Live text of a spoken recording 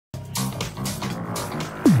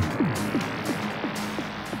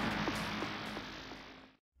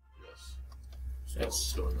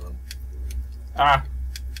what's going on. Ah.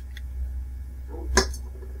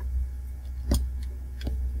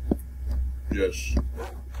 Yes.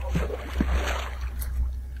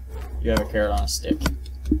 You have a carrot on a stick.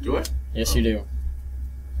 Do I? Yes, you do.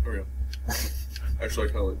 Okay. Actually,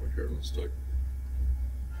 I kind of like my carrot on a stick.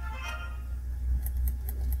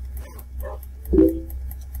 Can't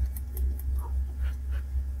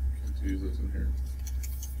use this in here.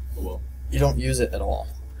 Oh well. You don't use it at all.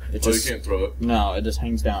 It Oh, just, you can't throw it? No, it just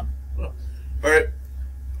hangs down. Oh. Alright.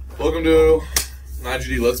 Welcome to an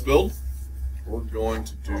IGD Let's Build. We're going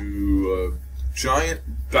to do a giant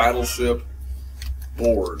Battleship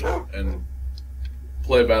board and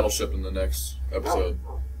play Battleship in the next episode.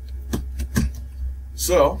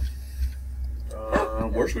 So,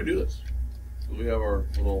 where should we do this? We have our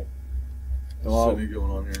little city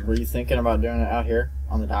going on here. Were you thinking about doing it out here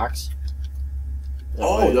on the docks?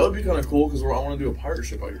 That would be kind of cool because I want to do a pirate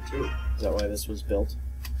ship out here too. Is that why this was built?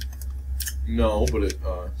 No, but it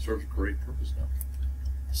serves a great purpose now.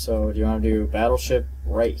 So, do you want to do Battleship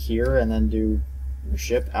right here and then do your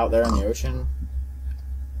ship out there in the ocean?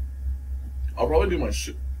 I'll probably do my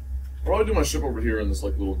ship. Over here in this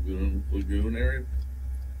like little lagoon area.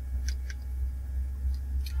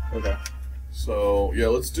 Okay. So yeah,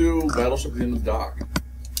 let's do Battleship at the end of the dock.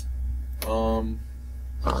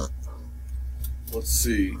 Let's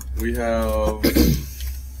see. We have.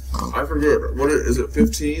 I forget. What is it?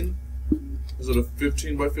 15? Is it a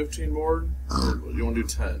 15 by 15 board? Or you want to do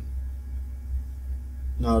 10?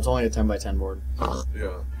 No, it's only a 10 by 10 board.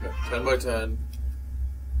 Yeah. 10 by 10.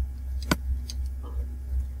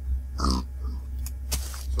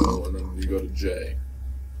 So, and then you go to J.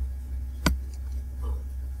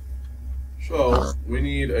 So, we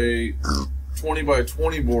need a 20 by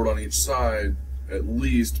 20 board on each side, at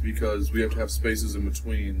least, because we have to have spaces in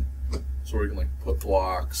between so we can, like, put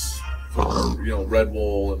blocks, you know, red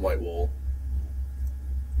wool and white wool.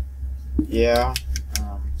 Yeah.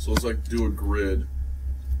 So let's, like, do a grid.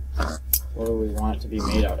 What do we want it to be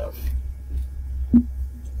made out of?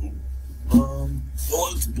 Well,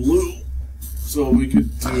 it's blue. So we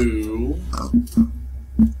could do... Do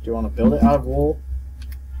you want to build it out of wool?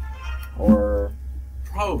 Or...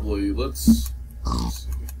 Probably. Let's see.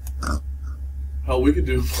 Hell, we could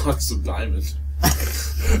do blocks of diamond.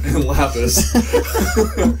 And lapis.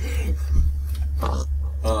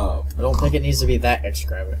 I don't think it needs to be that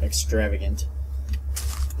extravagant.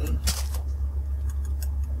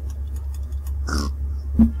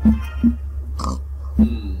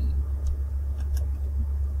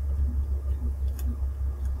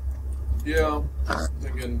 Yeah, I'm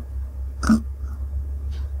thinking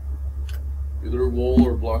either wool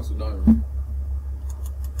or blocks of diamond.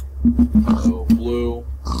 So blue,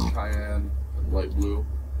 cayenne, and light blue.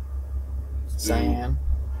 Cyan.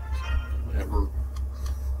 Whatever.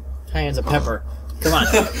 Cayenne's a pepper. Come on.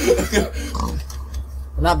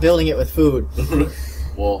 We're not building it with food.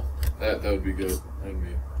 Well, that would be good. That would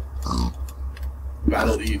be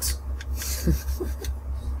battle eat.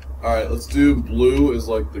 Alright, let's do blue as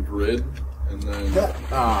like the grid, and then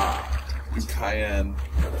do cayenne,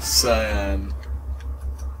 cyan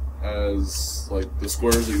as like the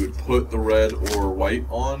squares that you would put the red or white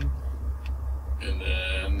on, and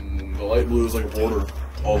then the light blue is like a border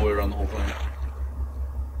all the way around the whole thing.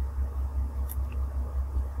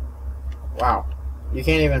 Wow. You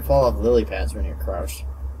can't even fall off lily pads when you're crouched.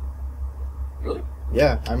 Really?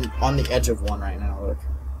 Yeah, I'm on the edge of one right now, look.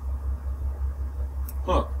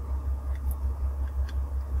 Huh.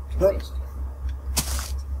 Interesting.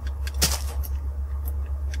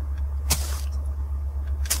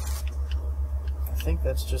 I think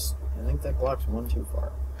that block's one too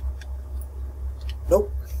far.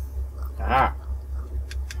 Nope. Ah.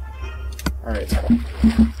 Alright.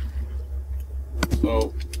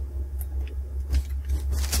 So,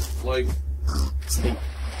 like, Sleep.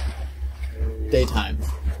 Daytime.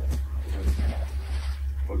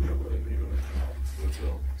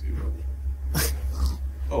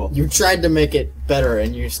 Oh, You tried to make it better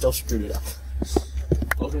and you still screwed it up.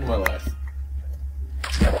 welcome to my life.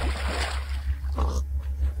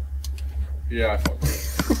 Yeah, I fucked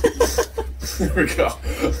up. There we go.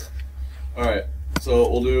 Alright, so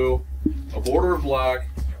we'll do a border of black,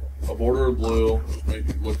 a border of blue, just make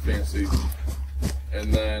it look fancy,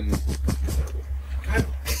 and then... God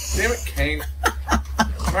damn it, Kane.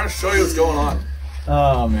 I'm trying to show you what's going on.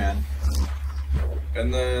 Oh, man.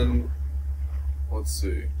 And then... Let's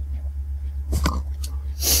see.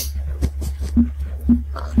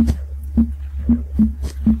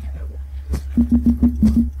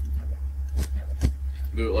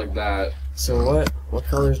 Do it like that. So what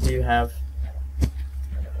colors do you have?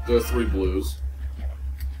 There are 3 blues.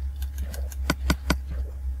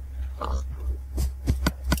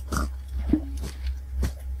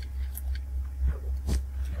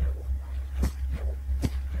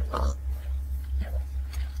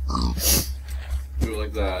 Do it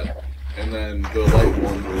like that, and then the light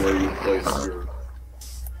ones are where you place your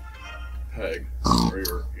peg, or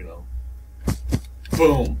your, you know,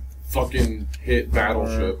 boom, fucking hit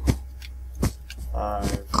Battleship.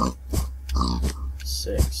 5,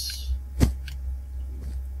 6.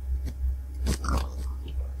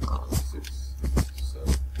 6,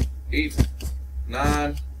 7, 8,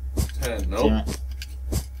 9, 10. Nope. Damn it.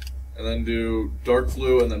 And then do dark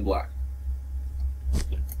blue and then black.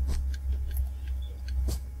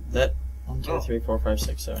 That 1, 2, 3, 4, 5,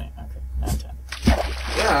 6, 7, 8. Okay, 9, 10.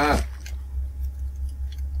 Yeah.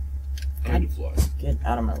 I need to fly. Get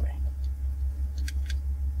out of my way.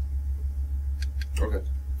 Okay.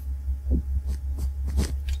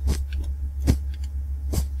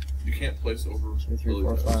 You can't place over 2, 3, really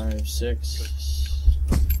 4, fast. 5, 6,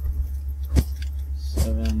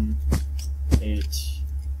 7, 8,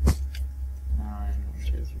 9, 1,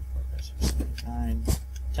 2, 3, 4, 5, 6, 7, 8, 9,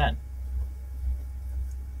 10.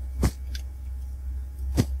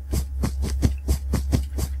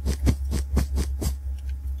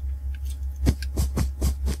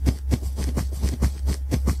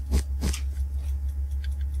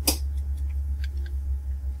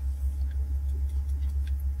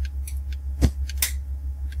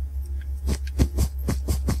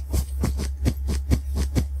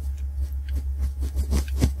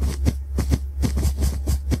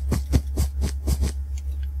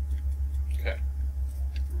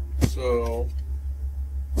 So,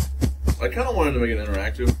 I kind of wanted to make it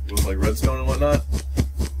interactive with like redstone and whatnot,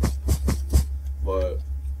 but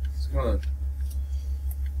it's kind of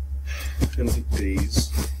gonna take days.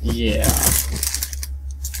 Yeah.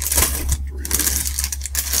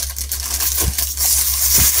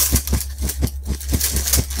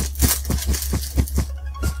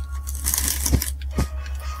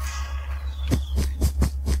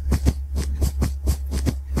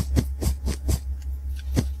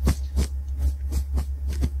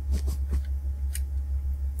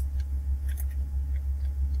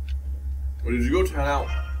 Well, did you go 10 out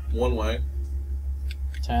one way?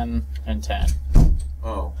 10 and 10.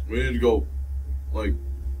 Oh, we need to go like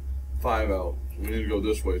 5 out. So we need to go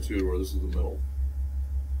this way too, where this is the middle.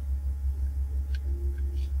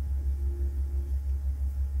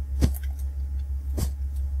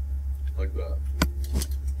 Like that.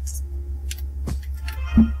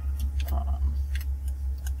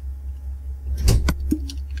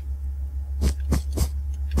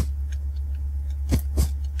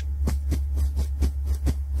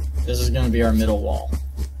 This is going to be our middle wall.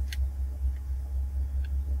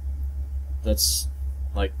 That's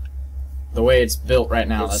like the way it's built right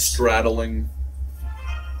now. That's straddling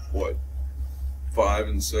what? 5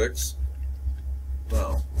 and 6?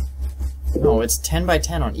 No. No, it's 10 by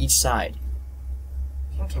 10 on each side.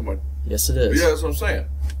 I'm not talking about. Yes, it is. Yeah, that's what I'm saying.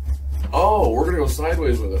 Oh, we're gonna go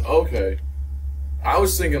sideways with it. Okay. I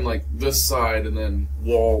was thinking like this side and then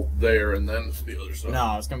wall there and then the other side.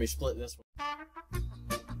 No, it's going to be split this way.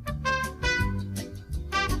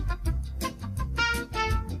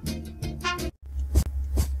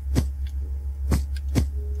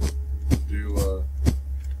 Do what?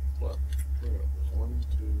 1,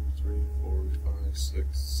 2, 3, 4, 5, 6,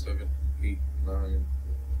 7, 8, 9.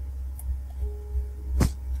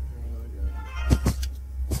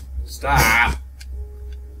 Stop!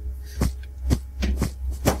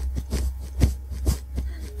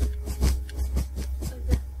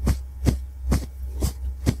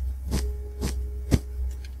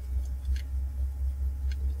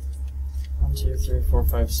 One, 2, 3, 4,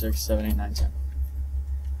 5, 6, 7, 8, 9, 10.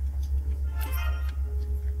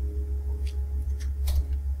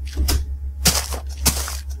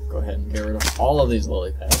 Go ahead and get rid of all of these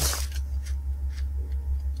lily pads.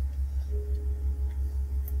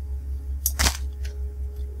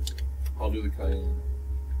 I'll do the cayenne.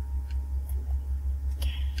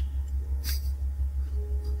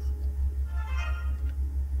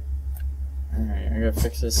 Alright, I gotta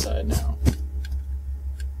fix this side now.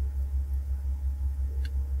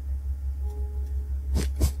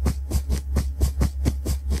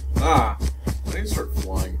 Ah! I need to start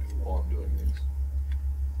flying while I'm doing these.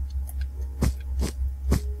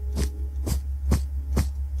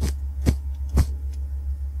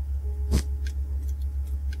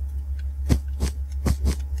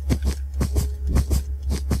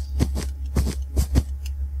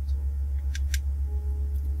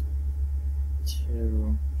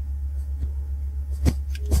 Two,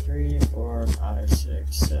 3, 4, 5,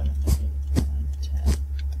 6, 7, 8, 9, 10.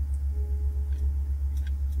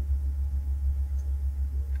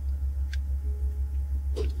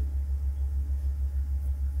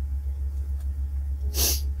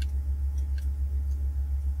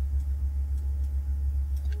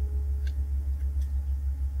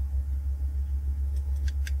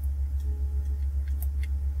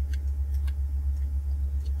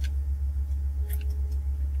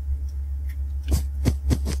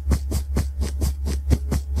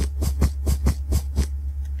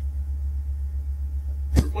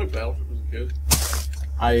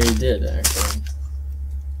 I did, actually.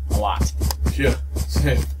 A lot. Yeah,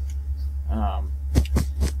 same.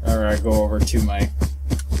 Or I go over to my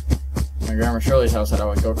grandma Shirley's house. I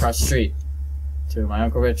would go across the street to my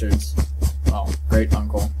Uncle Richard's, well, great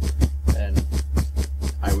uncle, and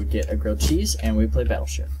I would get a grilled cheese, and we'd play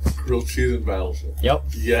Battleship. Grilled cheese and Battleship. Yep.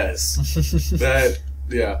 Yes. That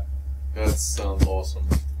sounds awesome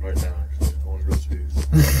right now, actually. I want grilled cheese.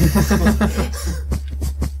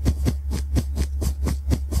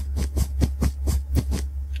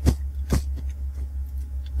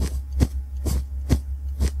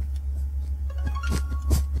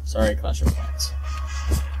 Sorry, Clash of Clans.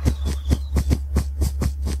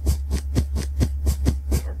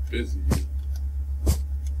 They are busy.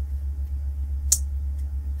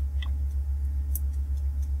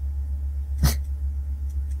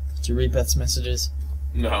 Did you read Beth's messages?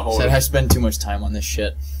 No. Said I spend too much time on this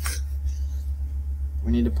shit.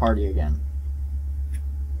 We need to party again.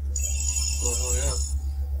 Oh yeah.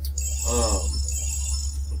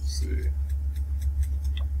 Let's see.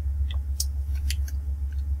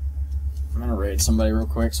 I'm gonna raid somebody real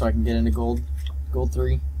quick so I can get into gold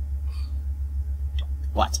 3.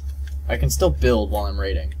 What? I can still build while I'm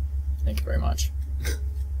raiding. Thank you very much.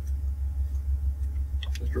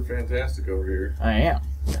 Mr. Fantastic over here. I am.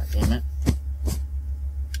 God damn it.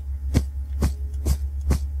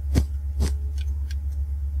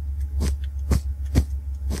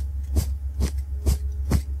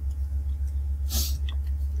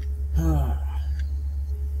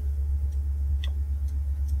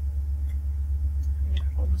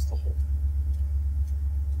 I missed the hole.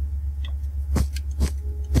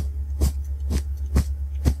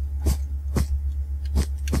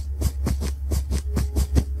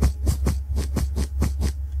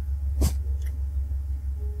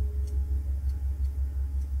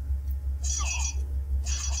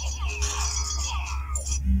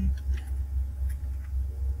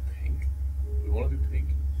 Pink? Do we want to do pink?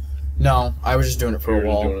 No, I was just doing it for You're a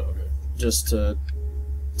just wall. doing it? Okay. Just to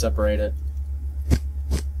separate it.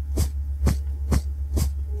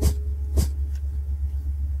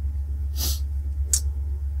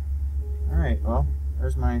 Alright, well,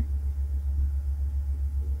 there's my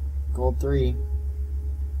gold 3.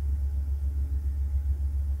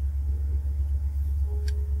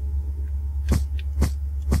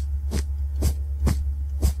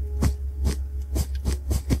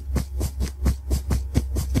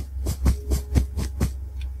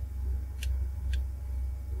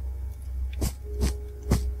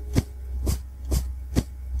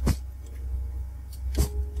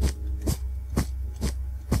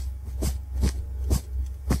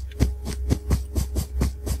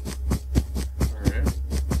 Alright.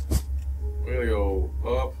 We gotta go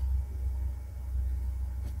up.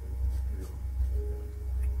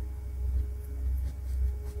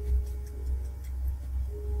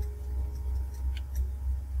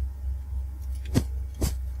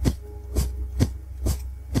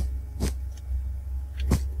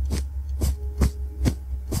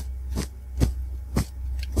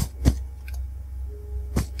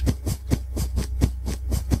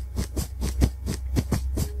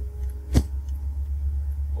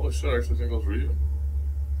 Holy shit, I actually think those were even.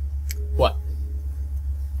 What?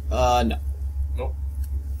 No. Nope.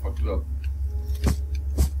 Fucked it up.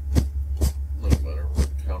 Doesn't matter. We're gonna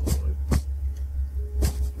count it.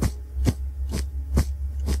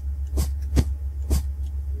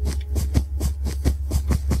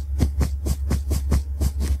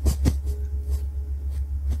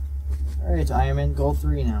 Alright, I am in gold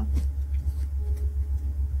 3 now.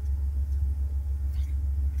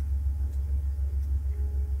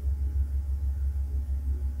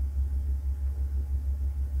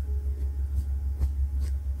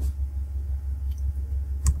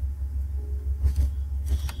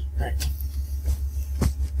 Alright.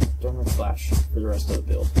 Don't have flash for the rest of the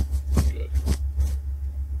build. Good.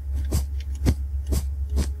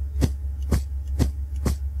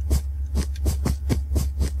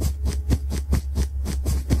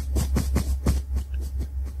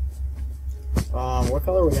 What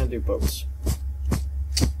color are we gonna do boats?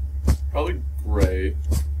 Probably gray.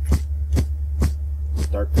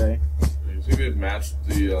 Dark gray? You think they'd match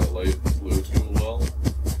the light blue too well?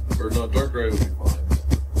 Or no, dark gray would be fine.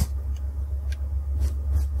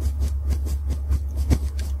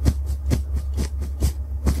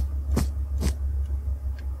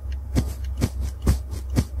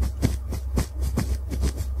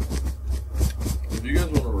 If you guys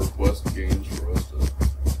want to request games for us to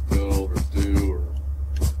build or do or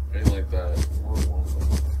anything like that, we're welcome.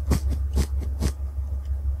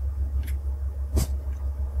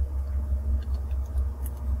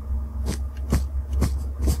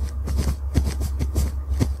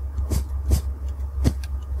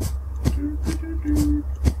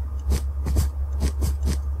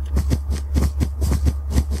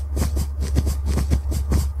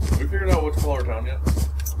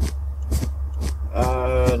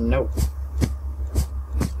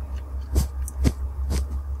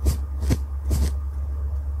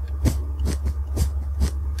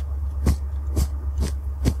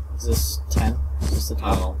 the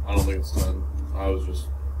top. No, I don't think it's 10. I was just...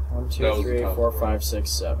 1, That 2, was the 3, top 4, row. 5, 6,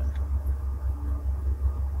 7.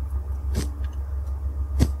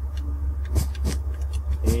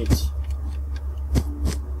 8,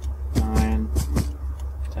 9,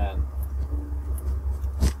 10.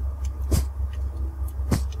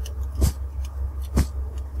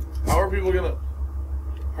 How are people gonna...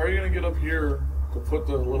 How are you gonna get up here to put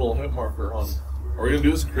the little hit marker on? Are we gonna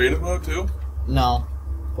do this in creative mode too? No.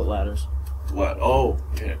 Put ladders. What? Oh,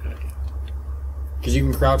 yeah, okay. Because you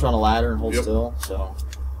can crouch on a ladder and hold Yep. still, so...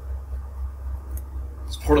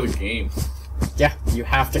 It's part of the game. Yeah, you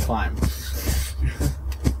have to climb.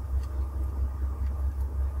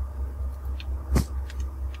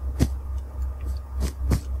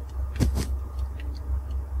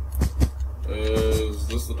 Is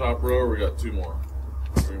this the top row or we got 2 more?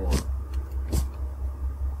 3 more.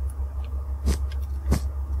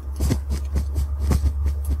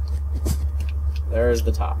 There is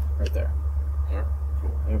the top, right there. Alright,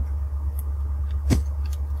 cool. Yep.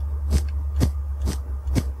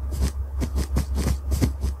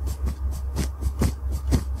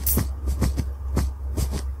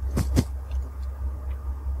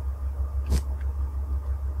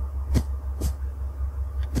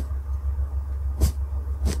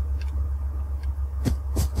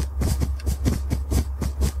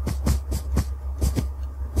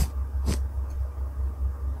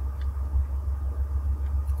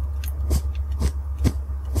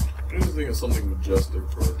 I need to think of something majestic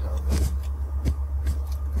for a town name.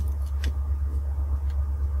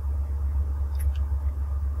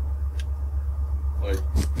 Like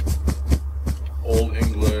Old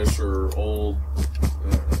English or Old. I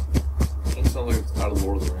don't know. It don't sound like it's out of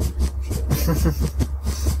Lord of the Rings or some shit.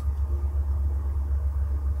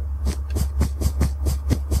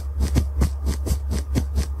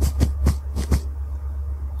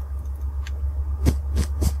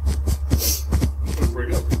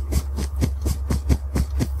 Pretty good.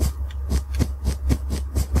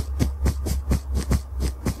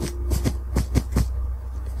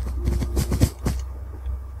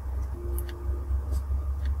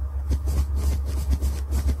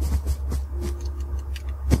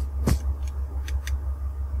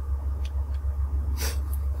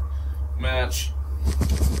 Match.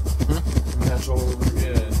 Match over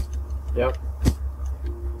again. Yep.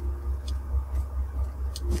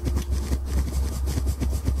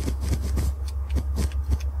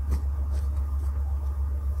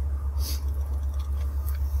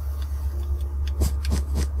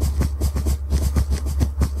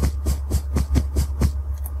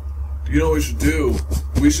 You know what we should do?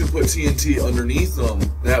 We should put TNT underneath them.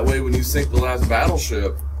 That way, when you sink the last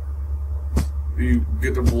battleship, you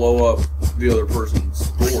get to blow up the other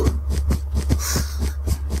person's board.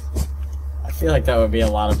 I feel like that would be a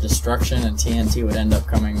lot of destruction, and TNT would end up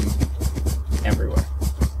coming everywhere.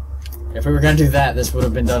 If we were going to do that, this would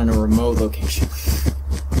have been done in a remote location.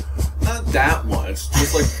 Not that much.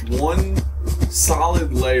 Just like one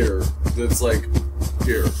solid layer that's like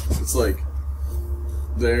here. It's like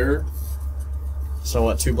there. So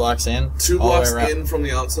what, 2 blocks in? 2 All the way blocks around? in from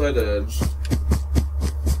the outside edge.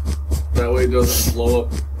 That way it doesn't blow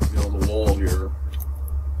up, the wall here.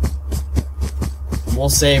 We'll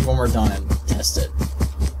save when we're done and test it.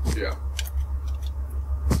 Yeah.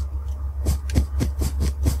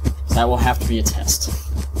 That will have to be a test.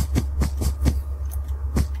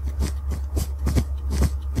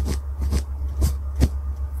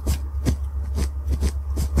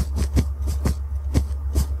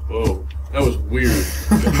 Whoa, that was weird.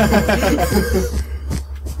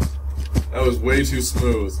 That was way too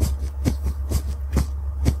smooth.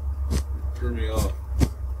 Threw me off.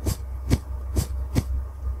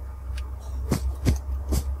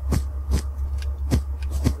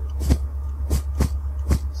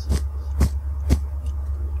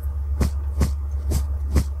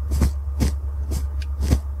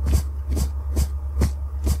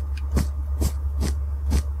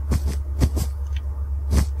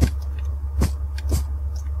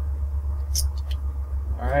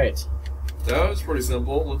 Alright. That was pretty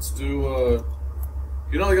simple. Let's do,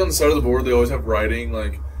 like on the side of the board they always have writing,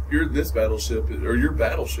 like, this battleship, or your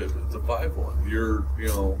battleship is the 5-1. Your,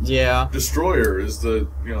 Yeah. destroyer is the,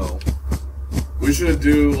 we should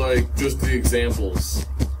do, like, just the examples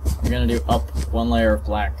I'm gonna do up 1 layer of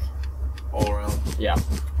black. all around. Yeah.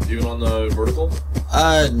 Even on the vertical?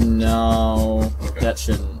 No. Okay. That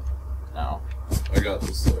shouldn't. No. I got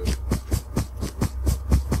this side.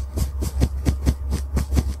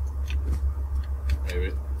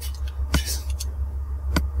 Maybe.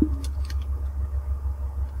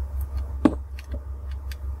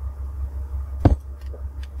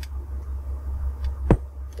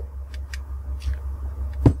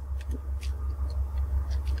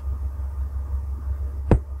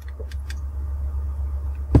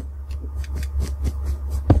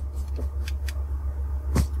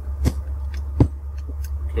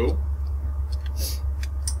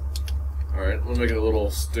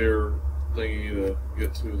 stair thingy to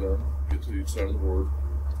get to them. Get to each side of the board.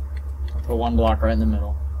 I'll put one block right in the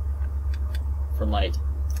middle for light.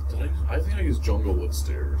 I think I used jungle wood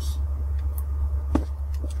stairs.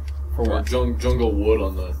 For what? Or jungle wood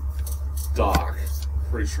on the dock.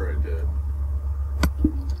 Pretty sure I did.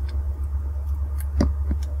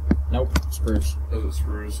 Nope, spruce. Is it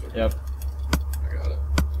spruce? Okay. Yep. I got it.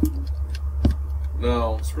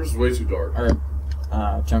 No, spruce is way too dark.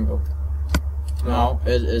 Or, jungle. No,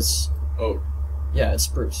 it is. Oh. Yeah, it's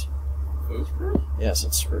spruce. Is it spruce? Yes,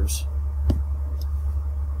 it's spruce.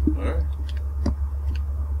 Alright.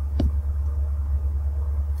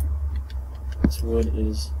 This wood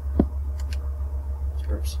is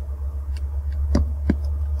spruce.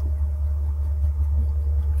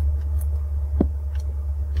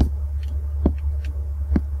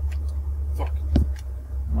 Fuck.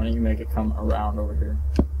 Why don't you make it come around over here?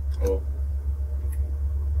 Oh.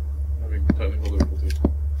 Having technical difficulties.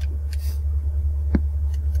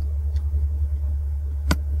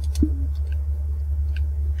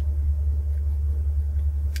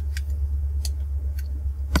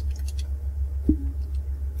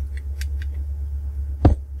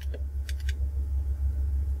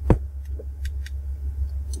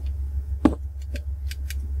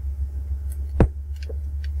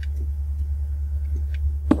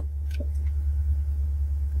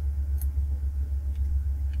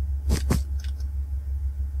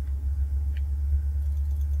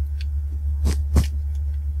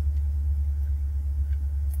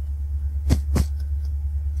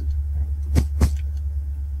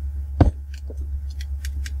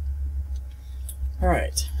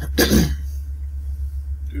 Alright.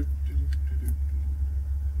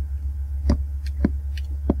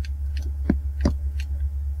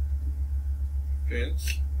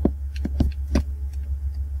 Fence.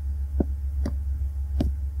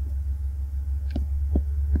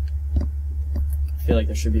 I feel like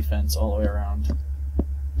there should be fence all the way around.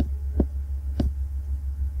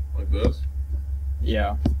 Like this?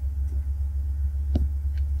 Yeah.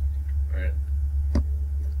 Alright.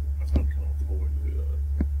 That's not kind of a cool way to do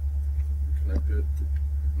that. Connect it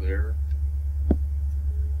there.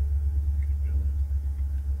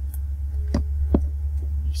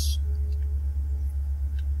 Just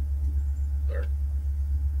There.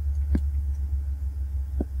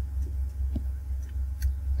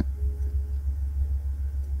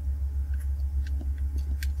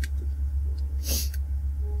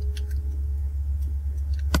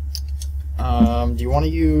 do you want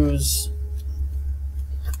to use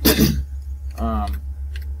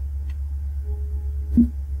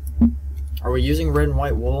are we using red and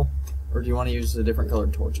white wool, or do you want to use the different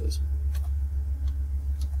colored torches?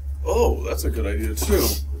 Oh, that's a good idea too.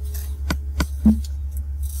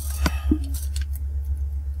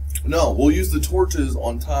 No, we'll use the torches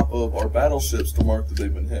on top of our battleships to mark that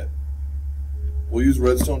they've been hit. We'll use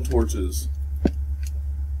redstone torches.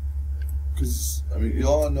 Because, I mean,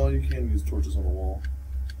 y'all know you can use torches on the wall.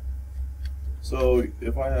 So,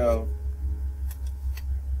 if I have...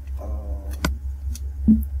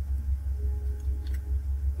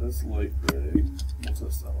 this light gray. We'll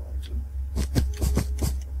test that one actually.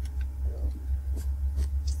 Yeah.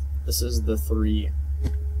 This is the 3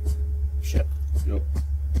 ship. Yep.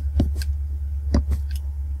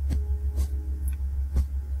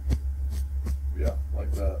 Yeah,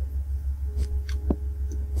 like that.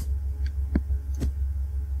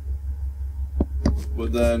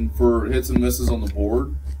 But then for hits and misses on the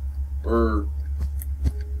board, or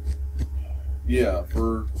yeah,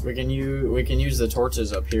 for We can use the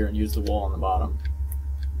torches up here and use the wool on the bottom.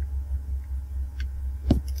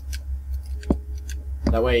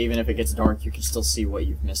 That way, even if it gets dark, you can still see what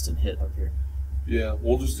you've missed and hit up here. yeah,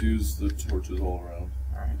 we'll just use the torches all around.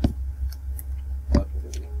 All right.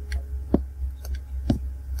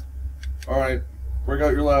 All right, break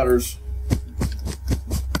out your ladders.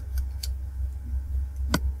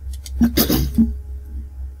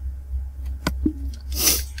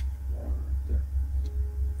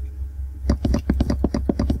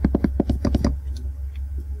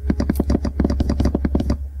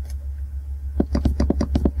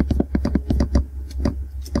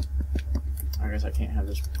 I guess I can't have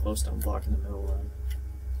this glowstone block in the middle then.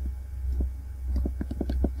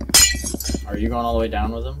 Are you going all the way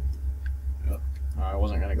down with them? Yeah. I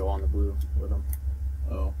wasn't gonna go on the blue with them.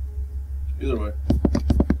 Oh, either way.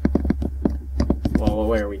 Well, what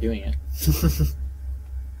way are we doing it?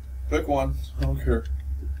 Pick one. I don't care.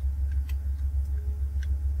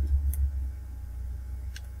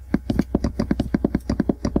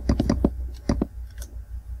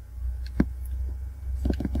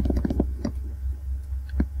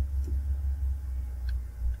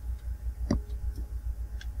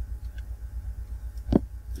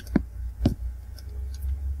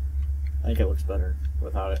 think it looks better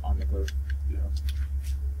without it on the glue. Yeah.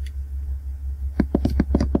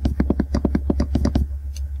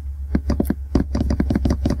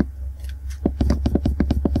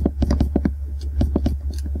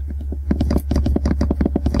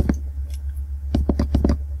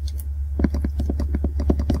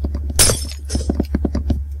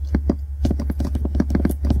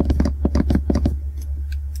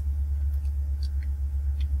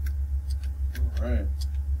 Alright.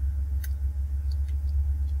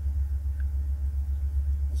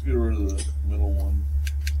 Let's get rid of the middle one.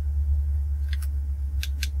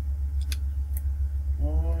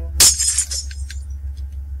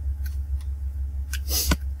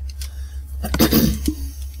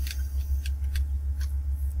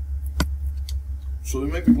 Should we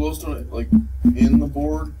make the glowstone like in the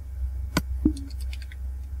board?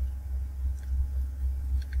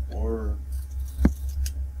 Or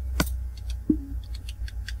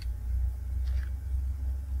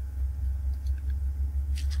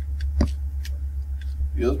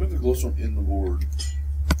yeah, let's make the glowstone in the board.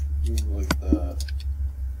 Do it like that.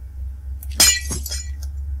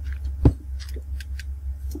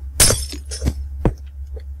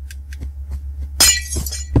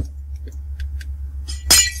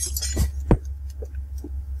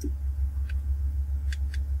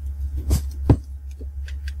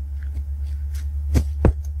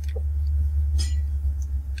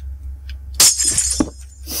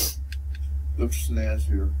 Looks snazzy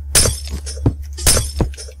here.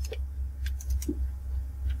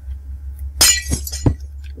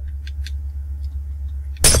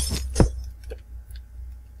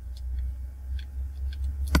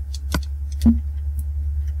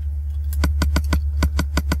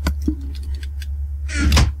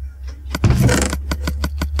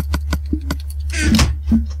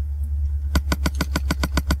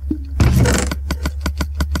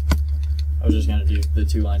 I was just gonna do the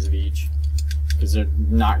 2 lines of each because they're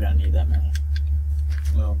not gonna need that many.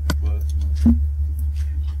 No, but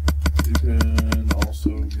you can also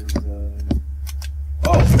give them.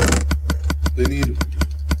 Oh, they need.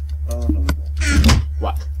 Oh no.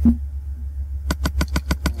 What?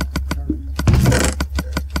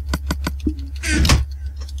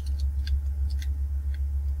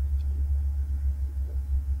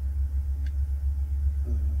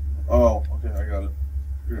 Oh, okay, I got it.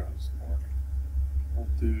 Here it is. We'll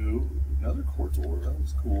do another quartz ore. That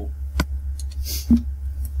was cool.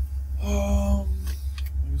 I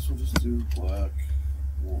guess we'll just do black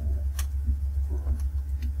wool.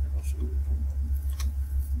 I'll show you.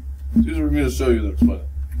 It's easier for me to show you than explain it.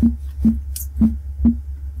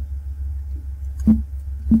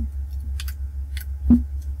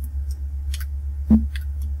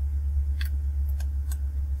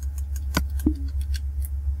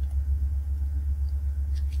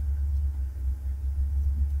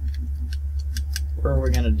 Where are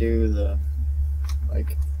we gonna do the,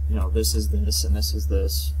 like, you know, this is this and this is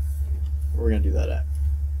this? Where are we gonna do that at?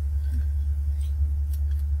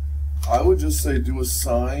 I would just say do a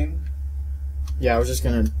sign. Yeah, I was just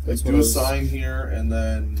gonna Like do a sign here, and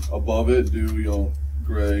then above it do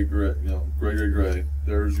gray, gray.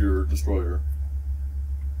 There's your destroyer.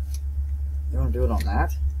 You want to do it on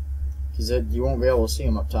that? Because you won't be able to see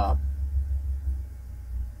them up top.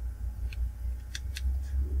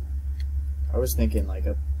 I was thinking like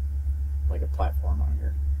a platform on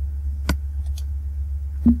here.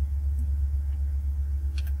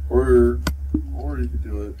 Or you could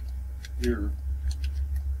do it here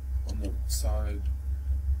on the side.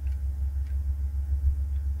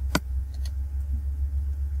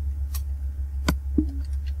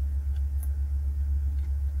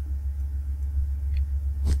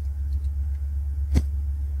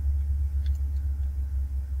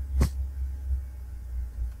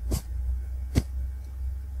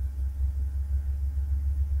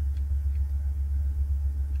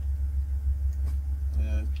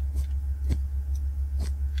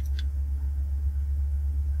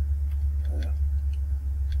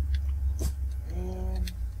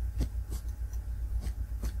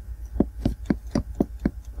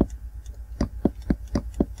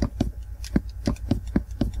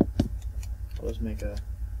 Let's make a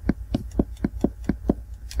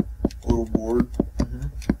little board. Mm-hmm.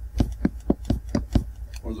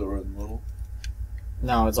 Or is that right in the middle?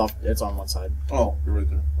 No, it's off. It's on one side. Oh, you're right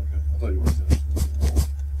there. Okay, I thought you were finished.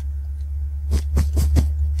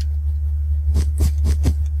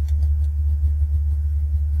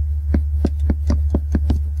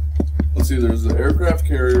 Let's see. There's the aircraft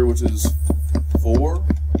carrier, which is 4.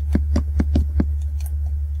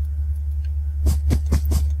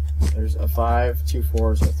 There's a 5, 2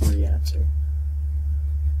 4s, a 3, and a 2.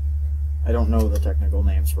 I don't know the technical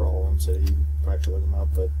names for all of them, so you probably have to look them up.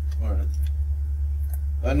 But All right.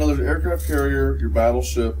 I know there's an aircraft carrier, your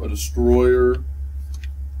battleship, a destroyer.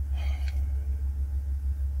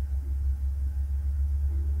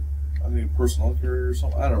 I think a personnel carrier or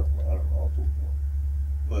something. I don't know.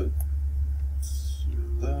 But let's see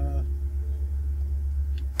what that.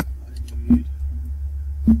 I need.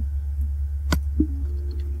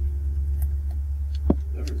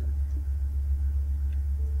 Everything.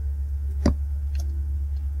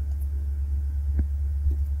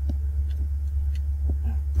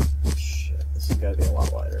 shit, this has got to be a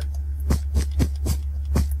lot wider.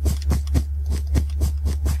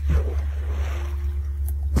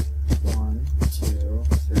 One, two,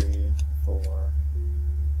 three, four.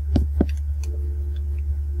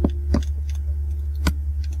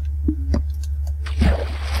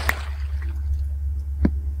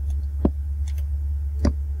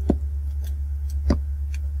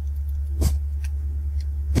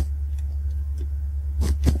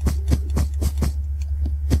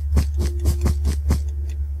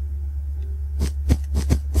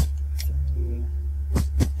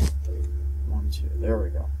 There we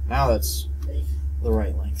go. Now that's the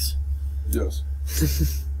right lengths. Yes.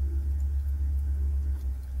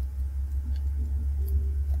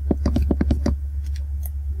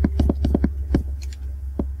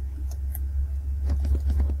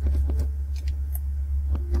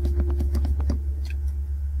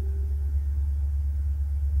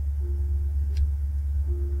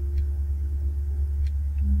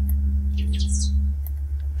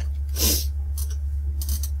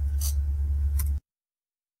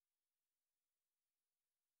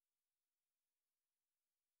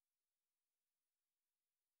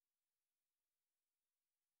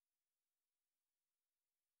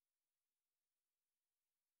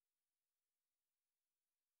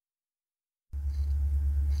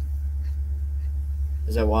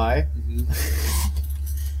 Is that why? Mm-hmm.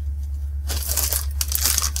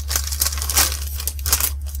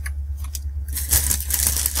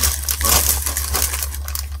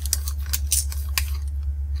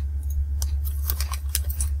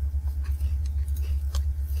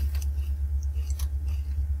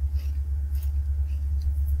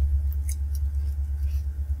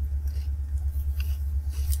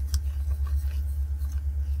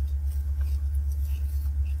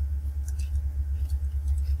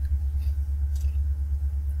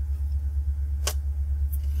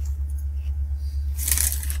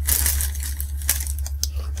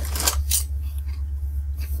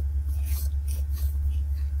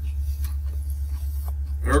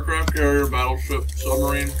 Aircraft carrier, battleship,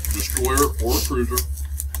 submarine, destroyer or cruiser,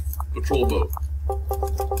 patrol boat.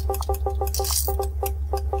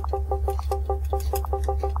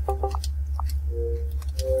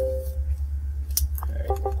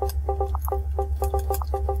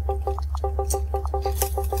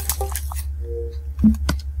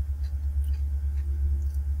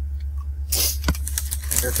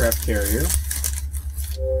 Aircraft carrier.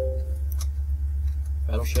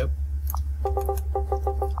 Battleship.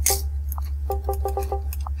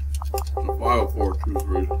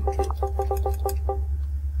 50423 2.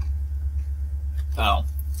 Oh.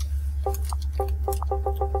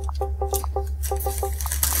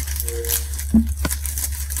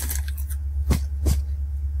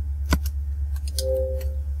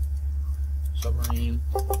 Submarine.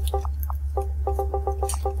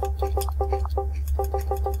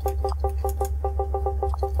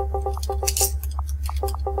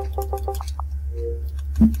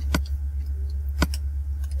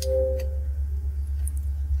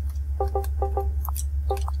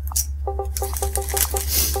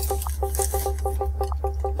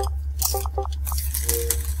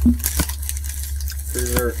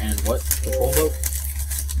 Cruiser and what? Patrol boat?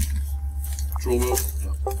 Patrol boat.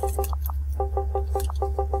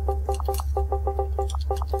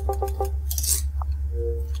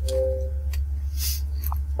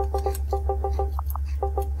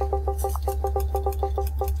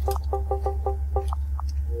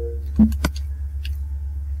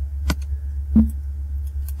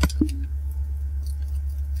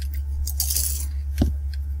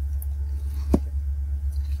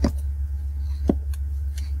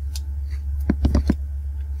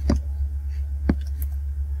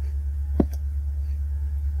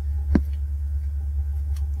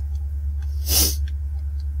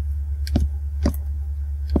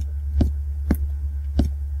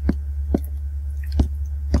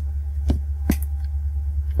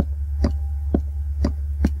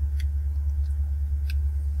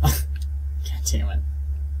 Damn it.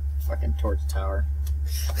 Fucking torch tower.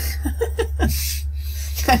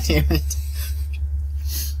 God damn it.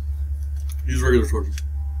 Use regular torches.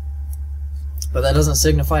 But that doesn't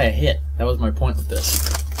signify a hit. That was my point with this.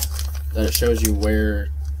 That it shows you where...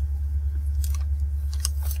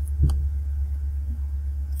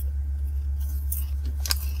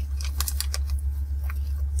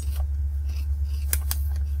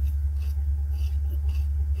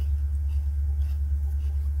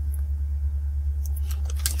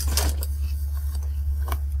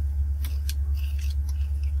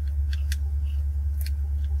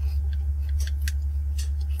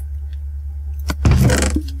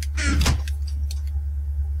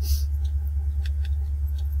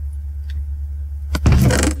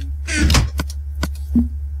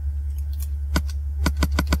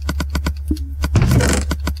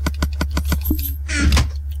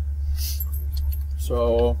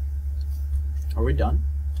 So, are we done?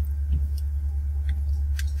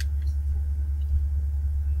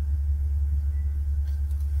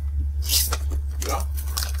 Yeah.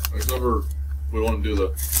 Except for we want to do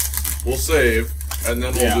the... We'll save, and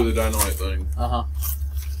then we'll do the dynamite thing. Uh-huh.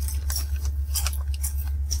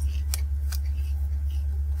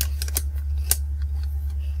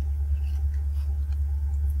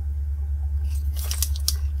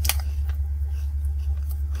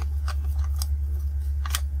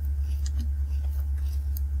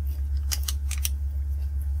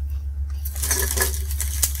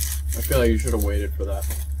 I feel like you should have waited for that.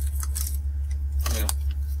 Yeah.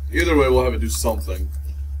 Either way, we'll have it do something.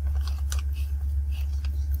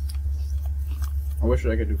 I wish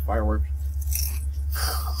I could do fireworks.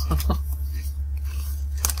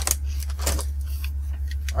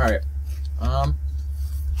 Alright. How'd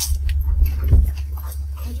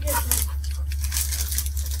you get that?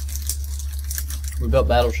 We built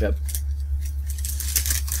Battleship.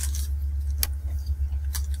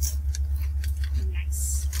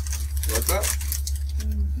 Nice. You like that?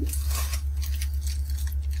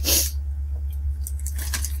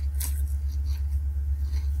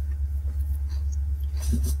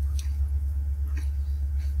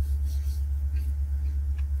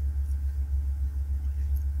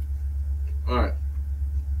 Alright.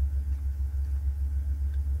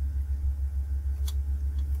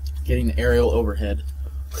 Getting the aerial overhead.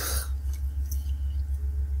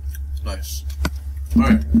 Nice.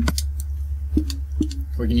 Alright.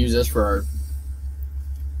 We can use this for our,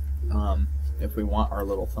 if we want our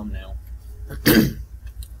little thumbnail.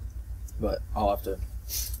 But I'll have to,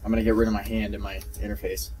 I'm gonna get rid of my hand in my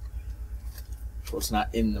interface, so it's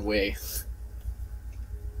not in the way.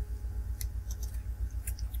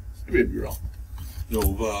 Baby girl.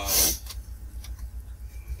 Nova.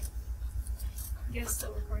 You guys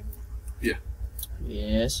still recording? Yeah.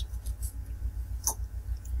 Yes.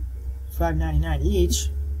 $5.99 each.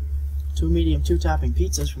 2 medium, 2 topping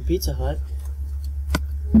pizzas from Pizza Hut.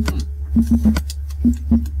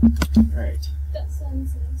 Alright. That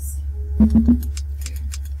sounds nice.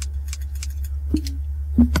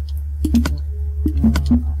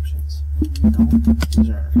 Options. No.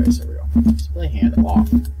 User interface. There we go. Display hand off.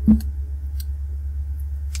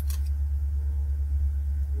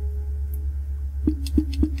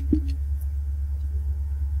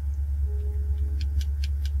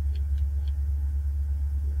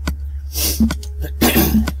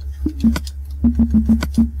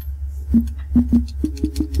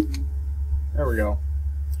 There we go.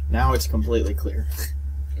 Now it's completely clear.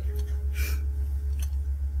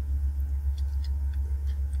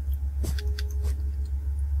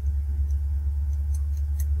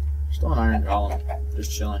 Still an iron golem,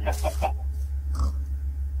 just chilling here.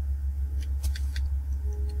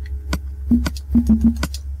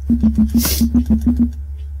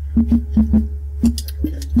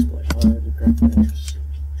 Okay, display HUD, graphics.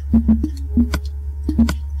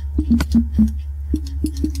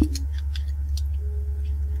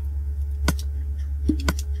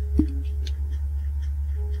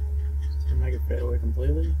 Did I make it fade away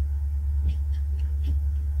completely?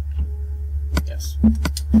 Yes.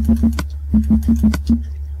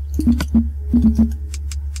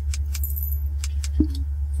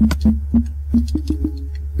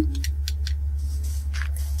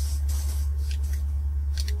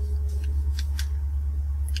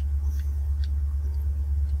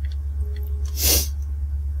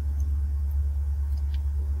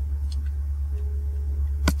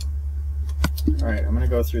 Alright, I'm going to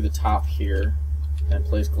go through the top here and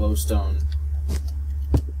place glowstone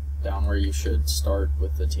down where you should start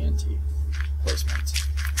with the TNT placement.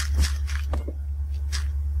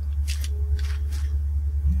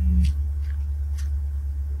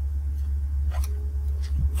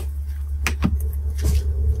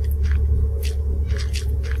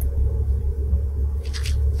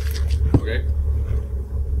 Okay.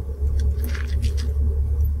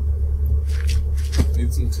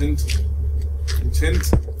 Tint.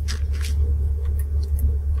 Tint.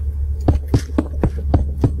 I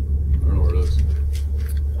don't know where it is.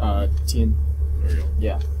 TN. There you go.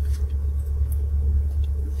 Yeah.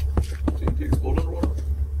 TNT explode underwater?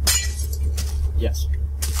 Yes.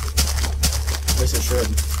 At least it should.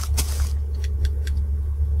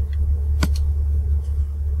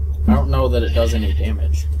 I don't know that it does any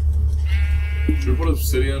damage. Should we put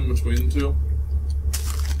obsidian between the two?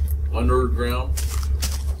 Underground?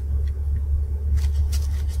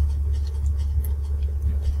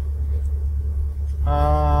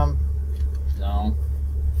 No.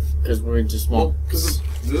 Because we just Well, won't. because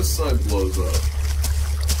this side blows up.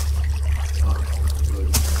 I don't know.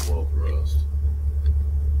 Really just blow up the rest.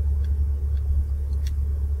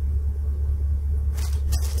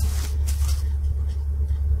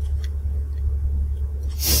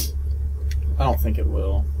 I don't think it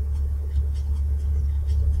will.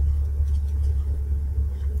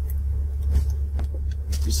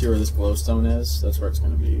 You see where this glowstone is? That's where it's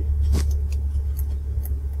going to be.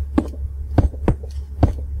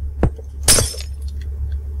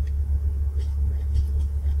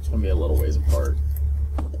 It's going to be a little ways apart.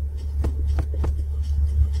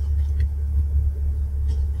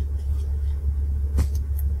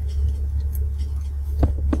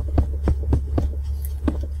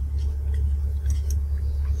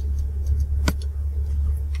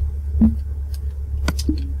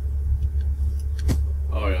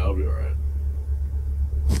 Oh yeah, that'll be alright.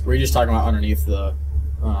 Were you just talking about underneath the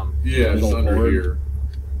Yeah, just middle under board? here.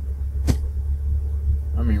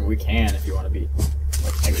 I mean, we can if you want to be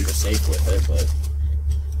like extra safe with it, but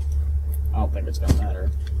I don't think it's gonna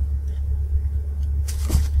matter.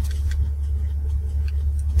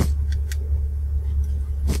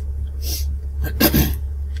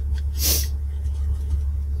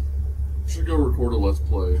 Should go record a let's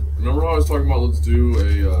play. Remember how I was talking about let's do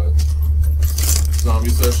a zombie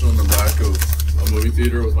session on the back of a movie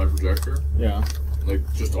theater with my projector? Yeah. Like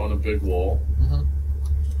just on a big wall? Mm-hmm.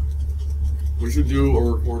 We should do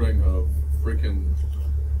a recording of freaking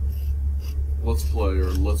let's play or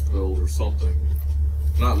let's build or something.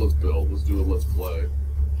 Not let's build, let's do a let's play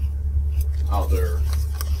out there.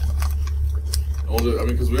 And we'll do, I mean,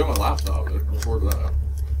 because we have my laptop, I can record that.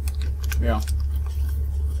 Yeah.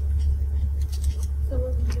 So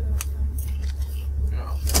what we do outside?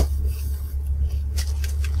 Yeah.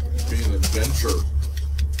 Be an adventure.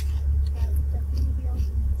 That would definitely be awesome.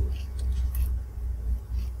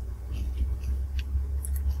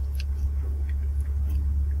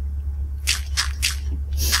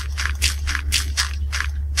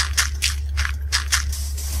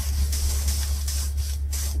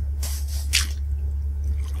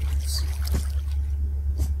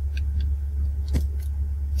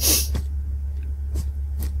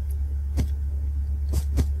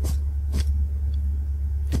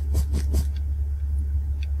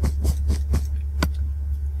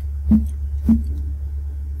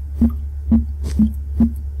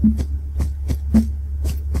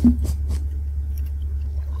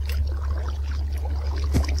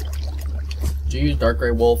 Do you use dark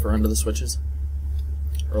gray wool for under the switches?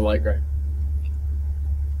 Or light gray?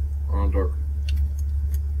 Or on dark.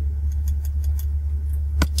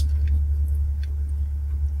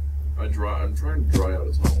 I'm trying to dry out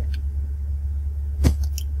his hole.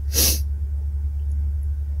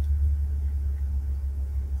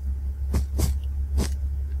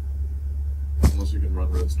 Unless you can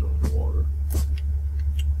run redstone in the water.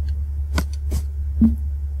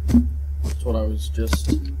 That's what I was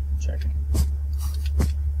just checking.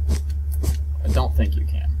 I don't think you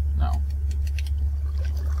can. No.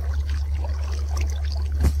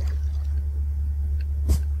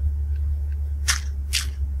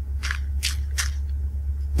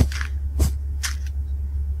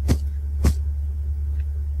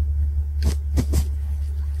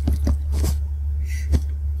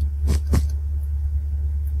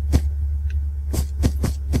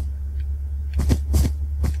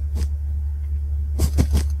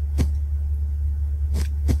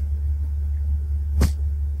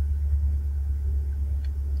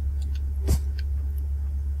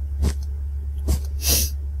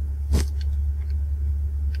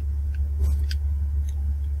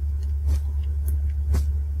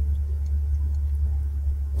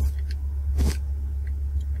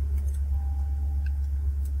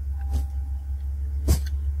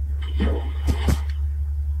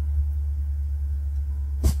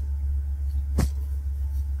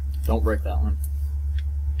 Don't break that one.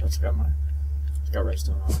 It's got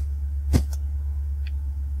redstone on it.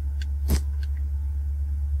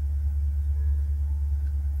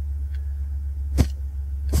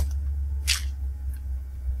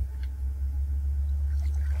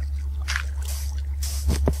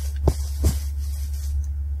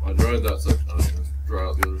 have that section. I can just draw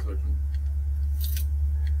out the other section.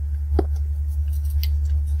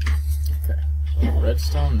 Okay. So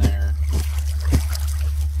redstone there.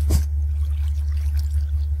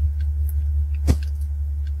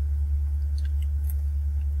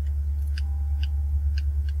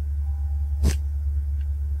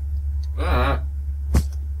 Ah.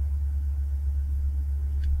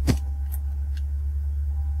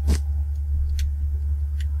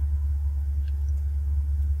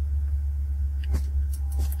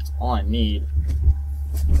 All I need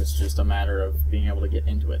is just a matter of being able to get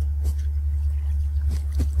into it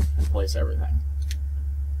and place everything.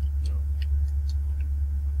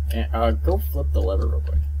 And go flip the lever real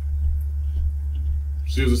quick.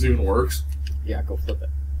 See if this even works. Yeah, go flip it.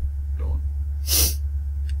 Go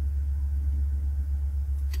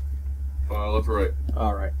on. Left or right?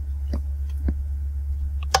 All right.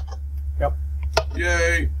 Yep.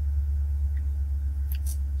 Yay!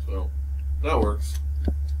 So, that works.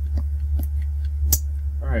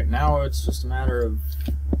 All right. Now it's just a matter of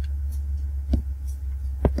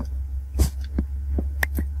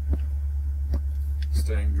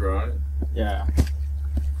Staying dry. yeah.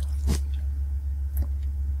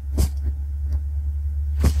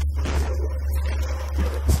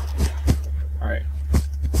 All right.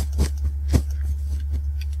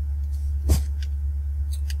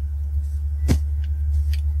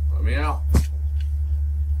 Let me out.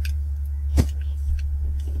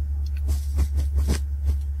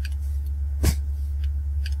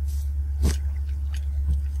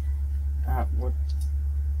 What?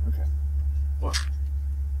 Okay. What?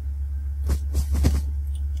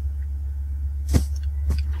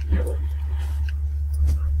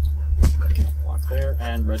 Block there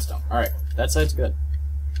and redstone. All right. That side's good.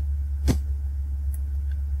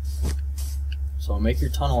 So make your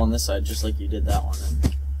tunnel on this side just like you did that one,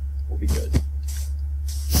 and we'll be good.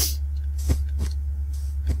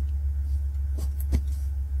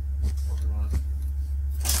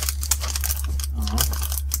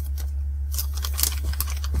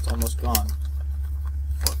 It's almost gone.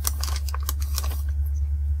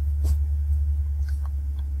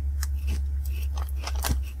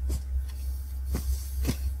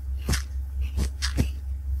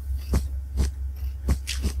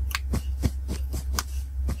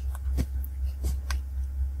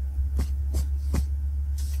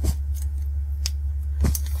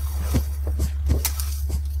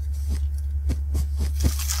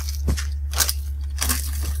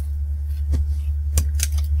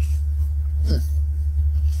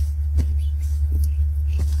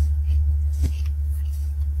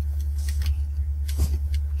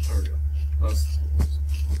 There we go. That's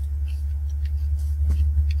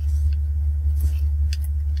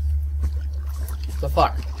The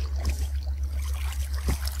fuck?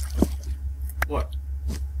 what?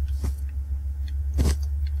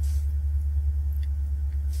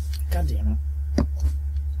 God damn it.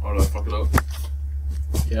 How did I fuck it up?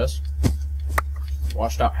 Yes.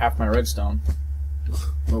 Washed out half my redstone.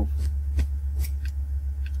 Oh.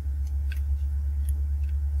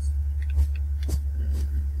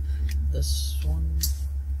 This one.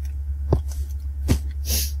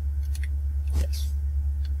 Yes.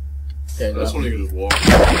 Okay. That's that when you can just walk.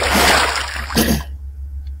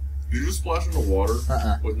 Did you just splash into water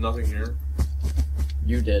with nothing here?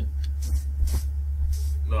 You did.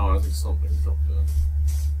 No, I think something jumped in.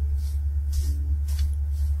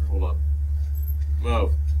 Hold on.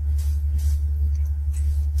 Move.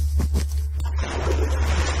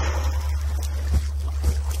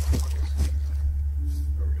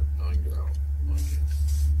 There we go. Now I can get out.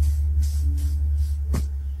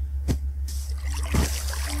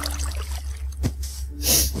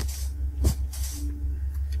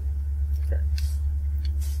 Okay.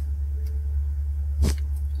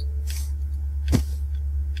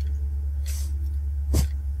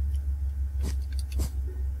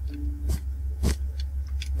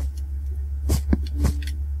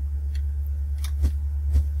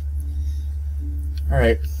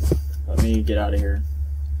 Alright, let me get out of here.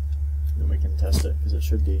 Then we can test it, because it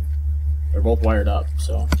should be. They're both wired up,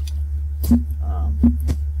 so. Put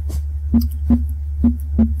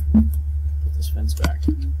this fence back.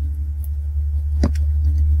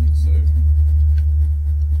 Save.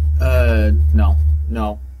 No.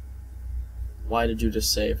 No. Why did you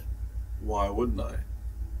just save? Why wouldn't I?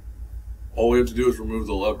 All we have to do is remove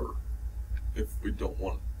the lever if we don't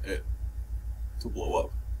want it to blow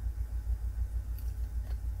up.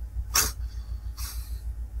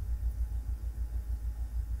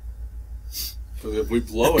 Because if we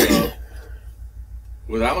blow it up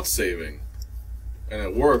without saving, and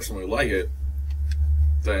it works and we like it,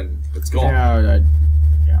 then it's gone.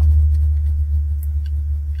 Yeah.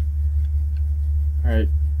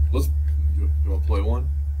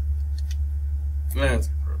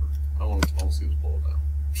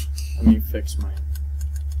 fix my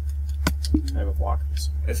type of walk.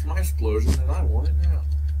 It's my explosion and I want it now.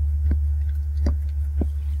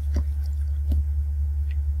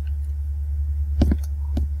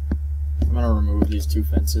 I'm gonna remove these two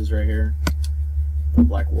fences right here. Put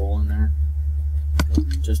black wool in there.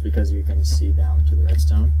 Just because you can see down to the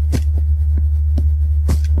redstone.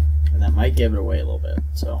 And that might give it away a little bit,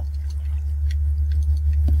 so.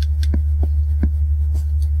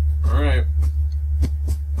 Alright.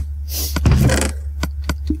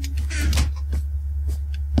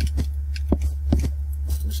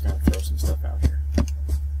 I'm just gonna throw some stuff out here.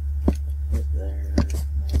 Right there,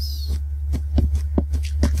 nice.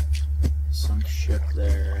 Sunk ship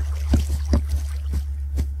there.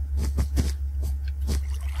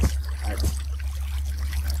 I don't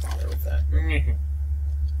bother with that.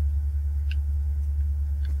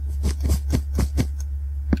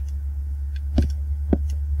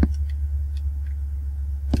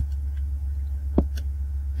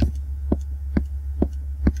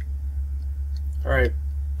 Alright.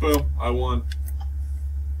 Boom, I won.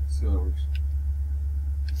 Let's see how that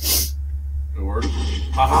works. It worked?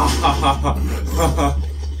 Ha ha ha ha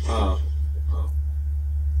ha!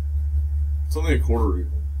 It's only a quarter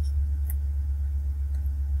equal.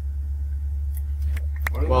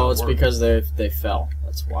 Why did Well, that it's work? because they fell.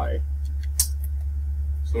 That's why.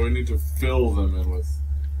 So we need to fill them in with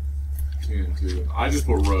TNT. I just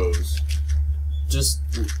put rows. Just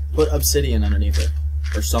put obsidian underneath it.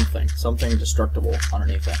 Or something. Something destructible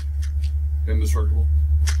underneath it. Indestructible?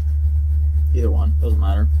 Either one. Doesn't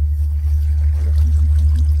matter.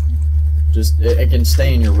 Just, it can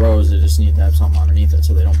stay in your rows. They just need to have something underneath it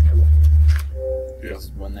so they don't... Yeah.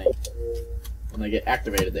 When they get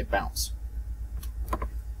activated, they bounce.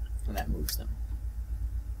 And that moves them.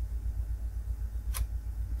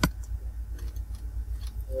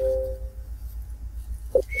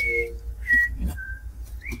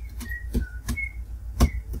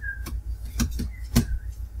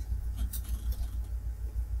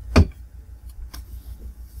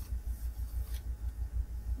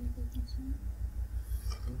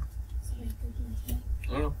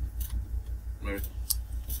 I don't know. Maybe.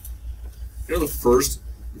 You know the first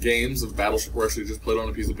games of Battleship were actually just played on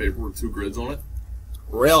a piece of paper with two grids on it?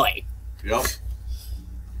 Really? Yep.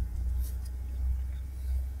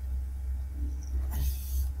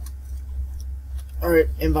 Alright,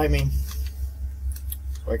 invite me.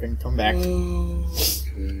 So I can come back.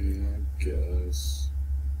 Okay, I guess.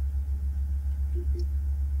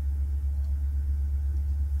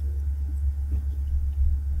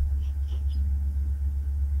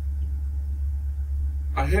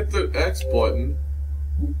 I hit the X button.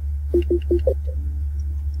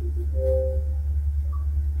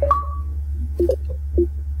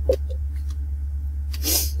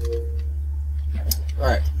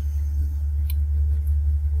 Alright.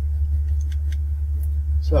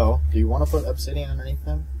 So, do you want to put obsidian underneath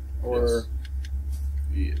them? Or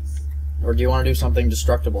Yes. or do you want to do something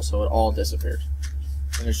destructible so it all disappears?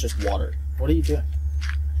 And it's just water. What are you doing?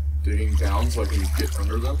 Digging down so I can get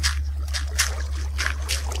under them.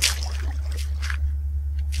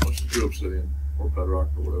 Let's just do obsidian or bedrock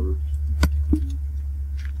or whatever.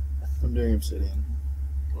 I'm doing obsidian.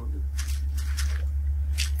 Okay.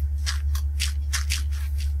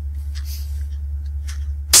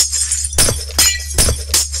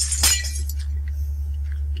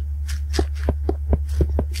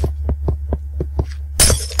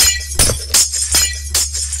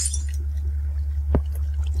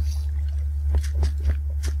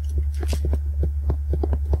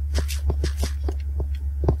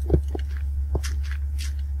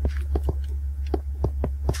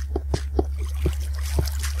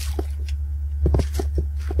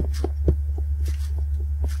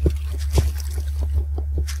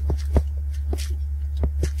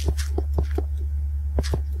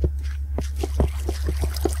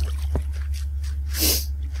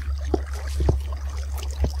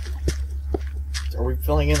 Are we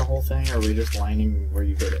filling in the whole thing, or are we just lining where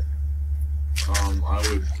you did it? I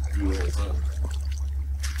would do the whole thing.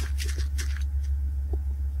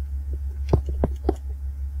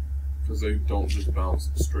 Because they don't just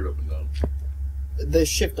bounce straight up and down. They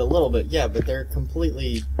shift a little bit, yeah, but they're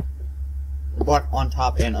completely block on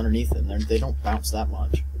top and underneath them. They don't bounce that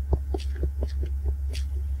much.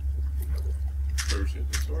 First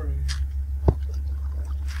hit the story.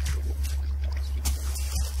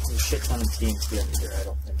 There's a shit ton of TNT under here. I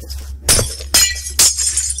don't think it's gonna make it.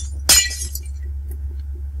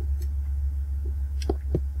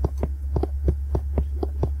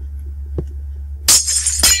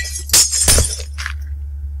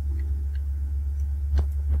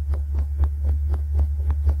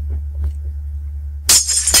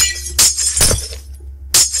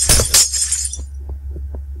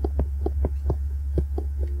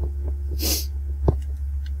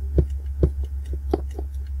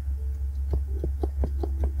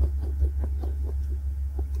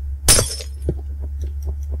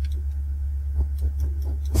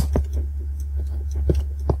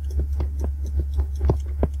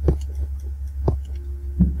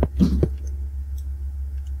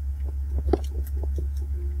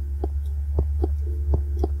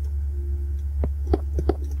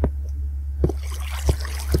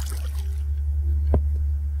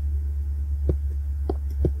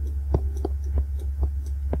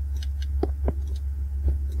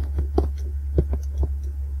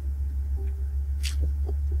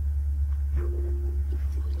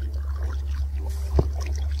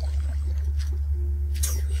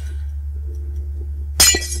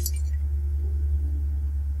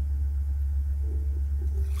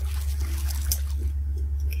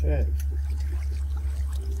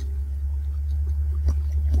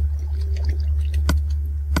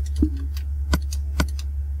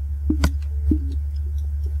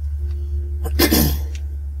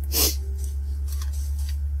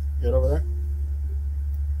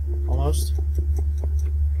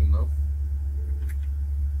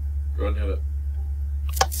 ahead and hit it.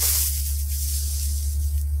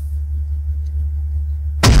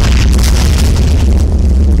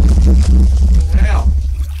 Ow!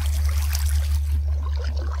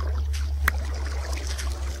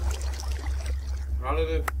 How did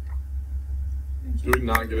it? Do we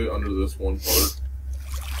not get it under this one part?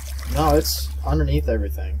 No, it's underneath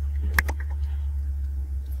everything.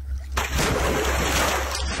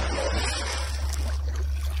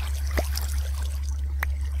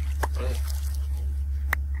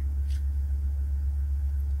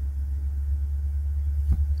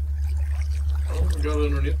 I don't think we got it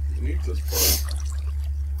underneath this part.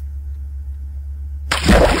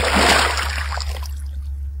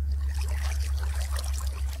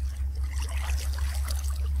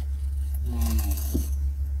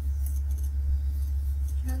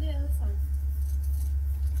 Try the other side.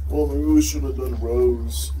 Well, maybe we should have done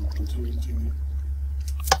rows with the TNT.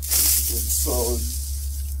 Solid.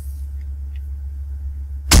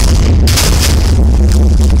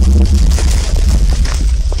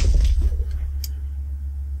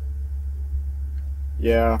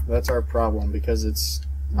 Yeah, that's our problem because it's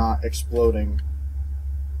not exploding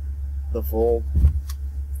the full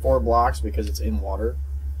 4 blocks because it's in water.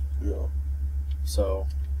 Yeah. So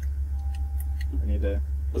we need to.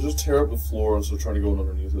 Let's just tear up the floor instead of trying to go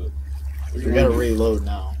underneath it. We gotta reload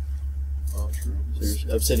now. Oh, true. So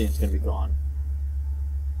your obsidian's gonna be gone.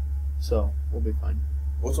 So we'll be fine.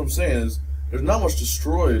 What I'm saying is, there's not much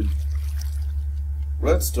destroyed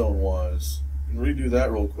redstone wise. You can redo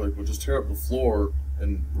that real quick, but just tear up the floor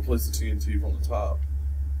and replace the TNT from the top.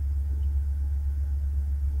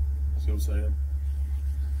 See what I'm saying?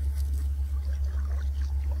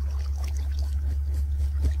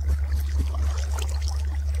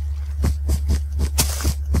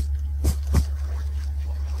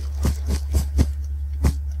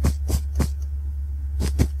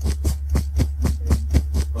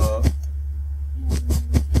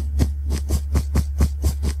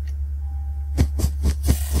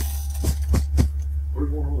 Where's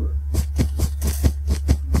one over there?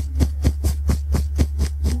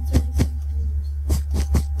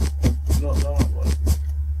 No, no, what?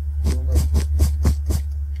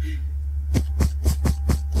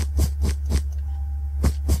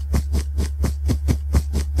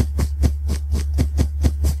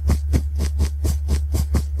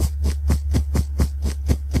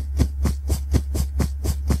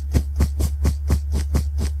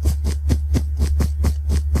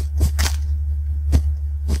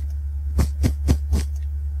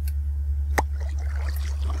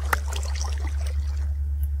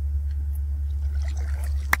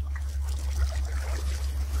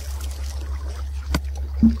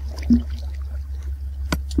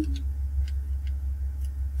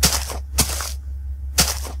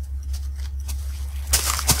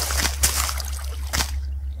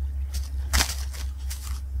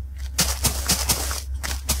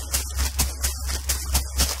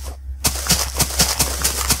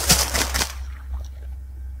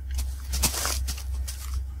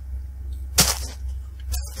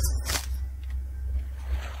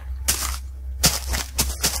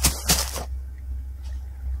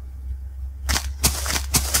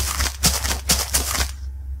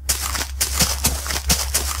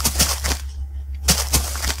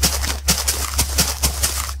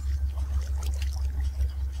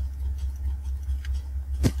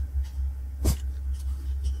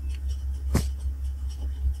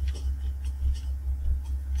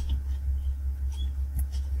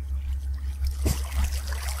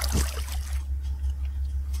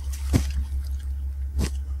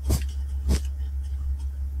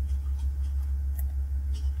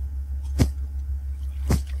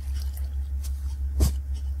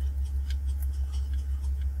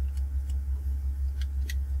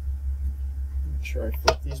 Make sure I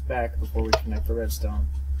flip these back before we connect the redstone.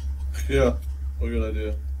 Yeah, what a good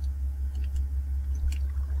idea.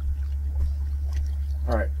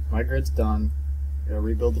 Alright, my grid's done. Gotta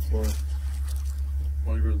rebuild the floor.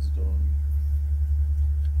 My grid's done.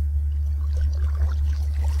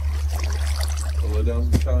 I'll lay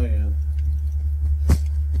down some cayenne.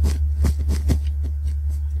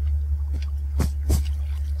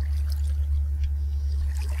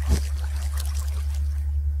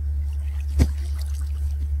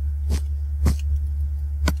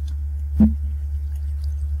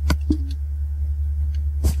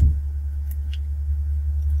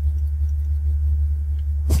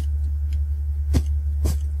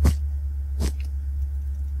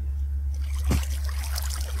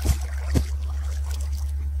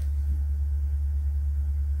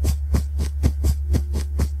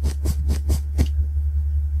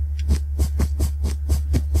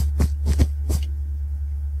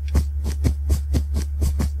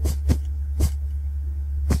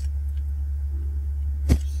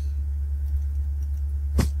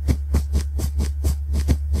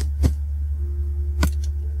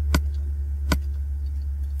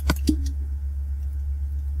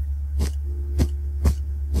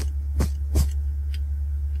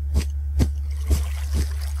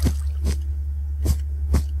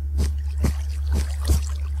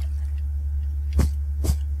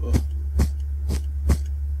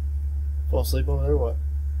 fall asleep over there? What?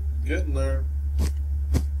 Getting there.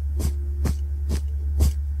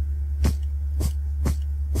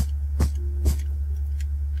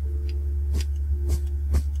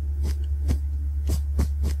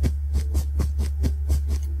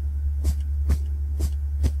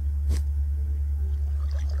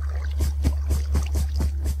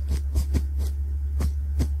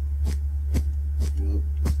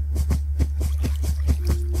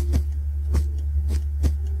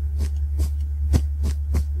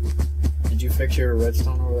 Did you fix your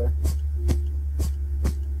redstone over there?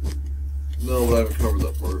 No, but I haven't covered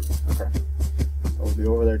that part. Okay. I'll be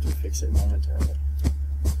over there to fix it momentarily.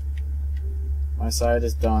 My side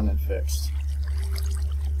is done and fixed.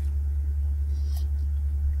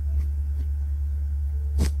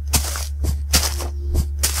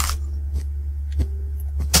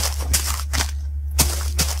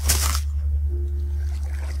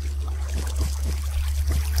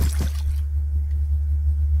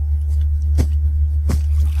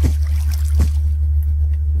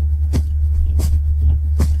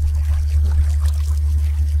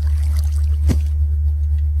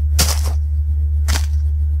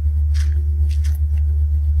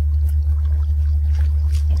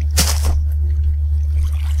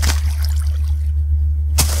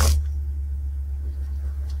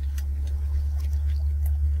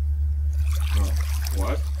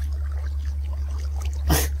 What?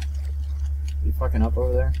 You fucking up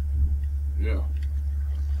over there? Yeah.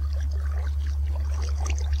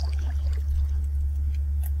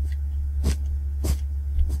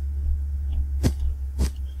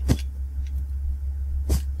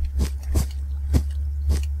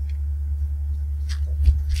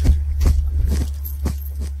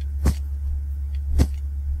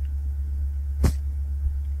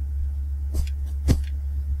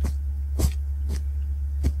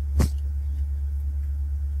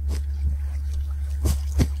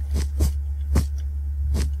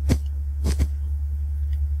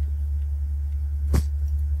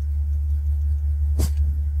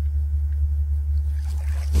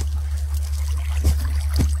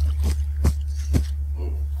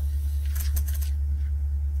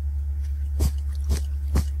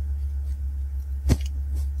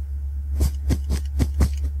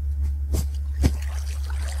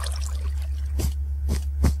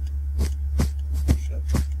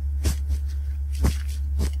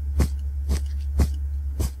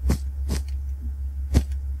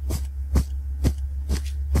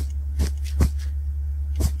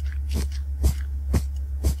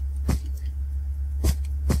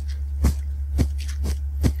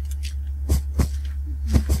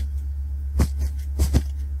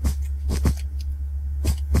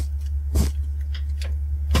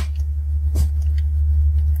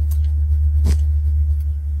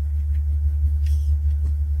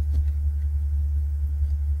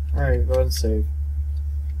 Alright, go ahead and save.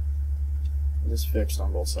 It is fixed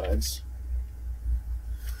on both sides.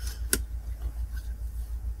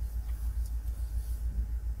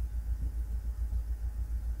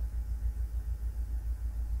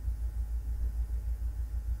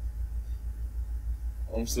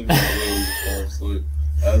 I'm sitting here really to fall asleep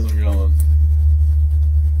as I'm yelling.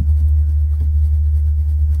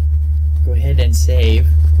 Go ahead and save.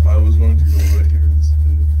 I was going to go right here and save.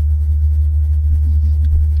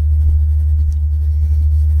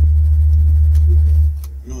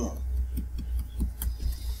 God.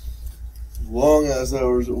 Long ass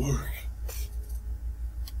hours at work.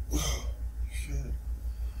 Shit.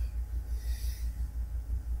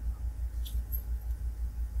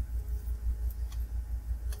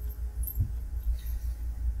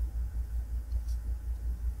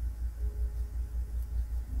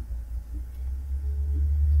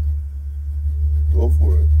 Go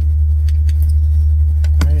for it.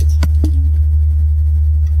 Alright.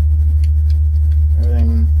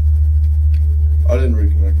 Everything. I didn't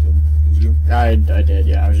reconnect them. Did you? I did,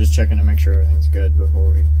 yeah. I was just checking to make sure everything's good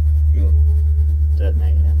before we Yeah.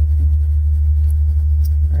 detonate. And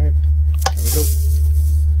alright, here we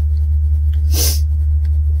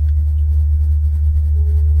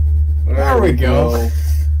go. There we go.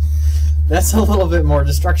 That's a little bit more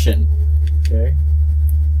destruction. Okay.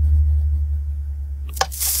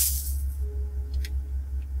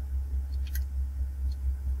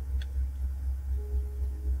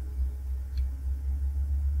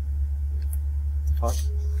 Fuck.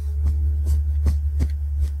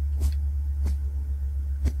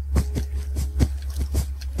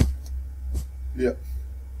 Yeah.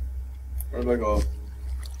 Right back off.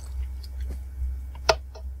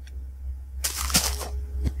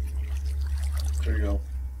 There you go.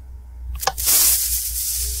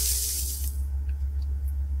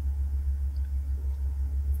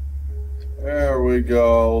 we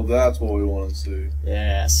go. That's what we want to see.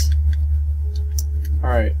 Yes.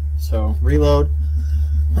 Alright, so reload.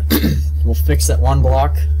 We'll fix that one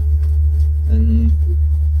block, and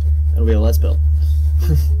it'll be a let's build.